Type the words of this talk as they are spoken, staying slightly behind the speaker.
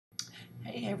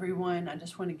Hey everyone, I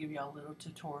just want to give you a little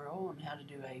tutorial on how to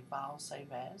do a file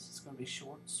save as. It's going to be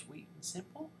short, sweet, and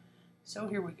simple. So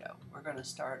here we go. We're going to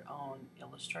start on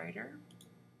Illustrator,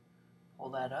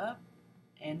 pull that up,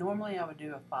 and normally I would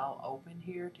do a file open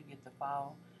here to get the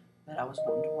file that I was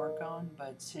wanting to work on,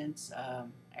 but since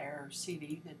our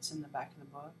CD that's in the back of the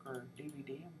book, or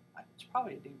DVD, it's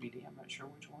probably a DVD, I'm not sure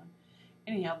which one.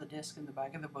 Anyhow, the disc in the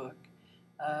back of the book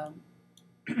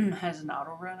has an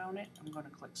auto run on it. I'm going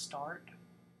to click Start.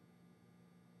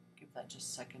 Give that just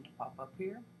a second to pop up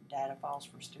here. Data files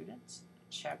for students,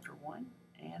 chapter 1,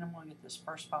 and I'm going to get this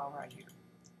first file right here,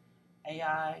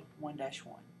 AI 1-1.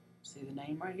 See the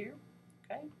name right here?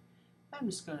 Okay. I'm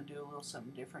just going to do a little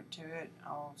something different to it.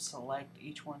 I'll select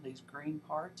each one of these green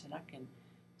parts, and I can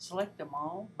select them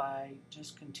all by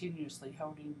just continuously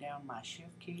holding down my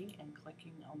shift key and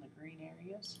clicking on the green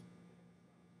areas.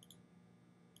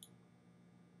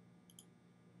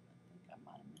 I think I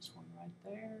might have missed one right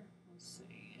there. Let's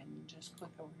see, and just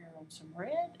click over here on some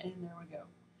red, and there we go.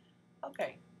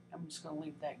 Okay, I'm just going to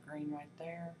leave that green right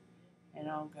there, and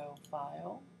I'll go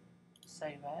File,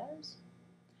 Save As.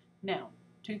 Now,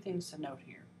 two things to note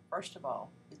here. First of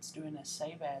all, it's doing a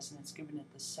Save As, and it's giving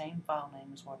it the same file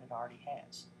name as what it already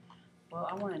has. Well,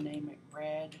 I want to name it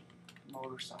Red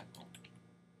Motorcycle.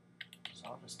 So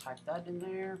I'll just type that in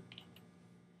there.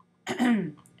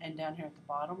 And down here at the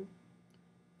bottom,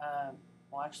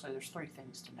 well, actually, there's three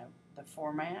things to note. The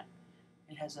format,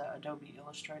 it has a Adobe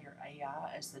Illustrator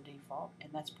AI as the default,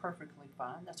 and that's perfectly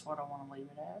fine. That's what I want to leave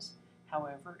it as.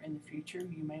 However, in the future,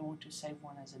 you may want to save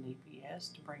one as an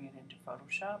EPS to bring it into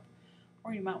Photoshop,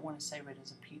 or you might want to save it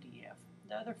as a PDF.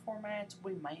 The other formats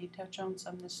we may touch on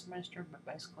some this semester, but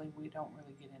basically we don't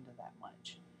really get into that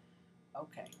much.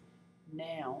 Okay,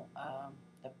 now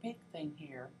the big thing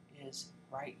here is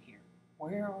right here.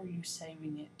 Where are you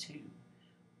saving it to?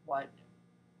 What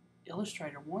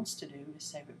Illustrator wants to do is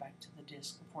save it back to the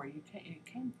disk before it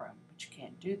came from, but you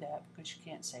can't do that because you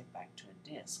can't save back to a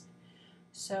disk.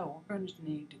 So we're going to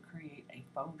need to create a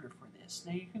folder for this.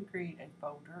 Now you can create a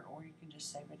folder or you can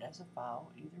just save it as a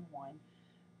file, either one,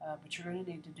 but you're going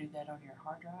to need to do that on your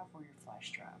hard drive or your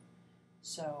flash drive.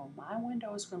 So my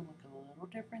window is going to look a little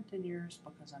different than yours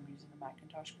because I'm using a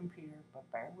Macintosh computer, but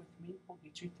bear with me, we'll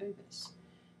get you through this.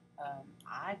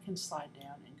 I can slide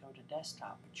down and go to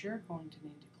desktop, but you're going to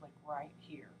need to click right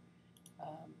here.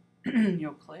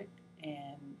 You'll click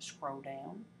and scroll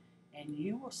down, and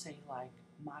you will see like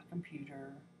my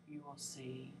computer, you will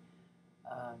see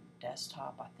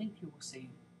desktop. I think you will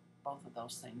see both of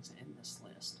those things in this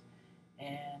list.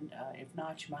 And if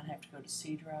not, you might have to go to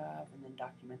C drive and then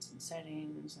documents and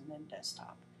settings and then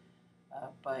desktop.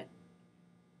 But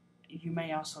you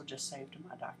may also just save to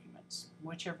my documents.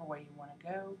 Whichever way you want to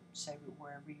go, save it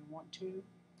wherever you want to.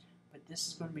 But this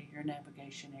is going to be your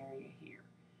navigation area here.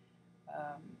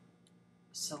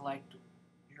 Select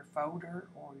your folder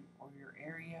or your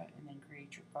area and then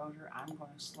create your folder. I'm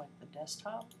going to select the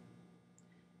desktop.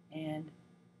 And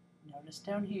notice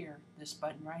down here, this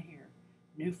button right here,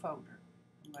 New Folder.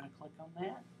 I'm going to click on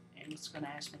that, and it's going to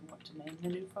ask me what to name the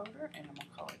new folder, and I'm going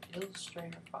to call it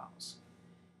Illustrator Files.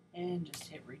 And just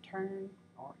hit Return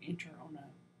or Enter on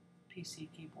a PC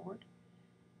keyboard.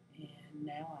 And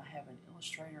now I have an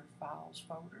Illustrator Files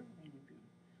folder. And if you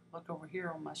look over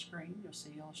here on my screen, you'll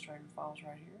see Illustrator Files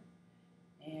right here.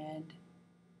 And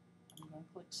I'm going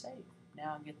to click Save.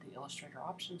 Now I get the Illustrator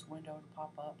Options window to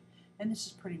pop up. And this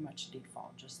is pretty much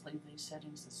default. Just leave these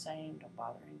settings the same. Don't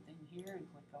bother anything here and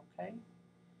click OK.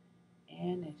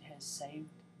 And it has saved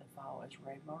the file as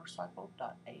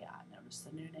redmotorcycle.ai. Notice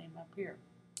the new name up here.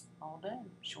 All done.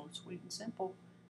 Short, sweet, and simple.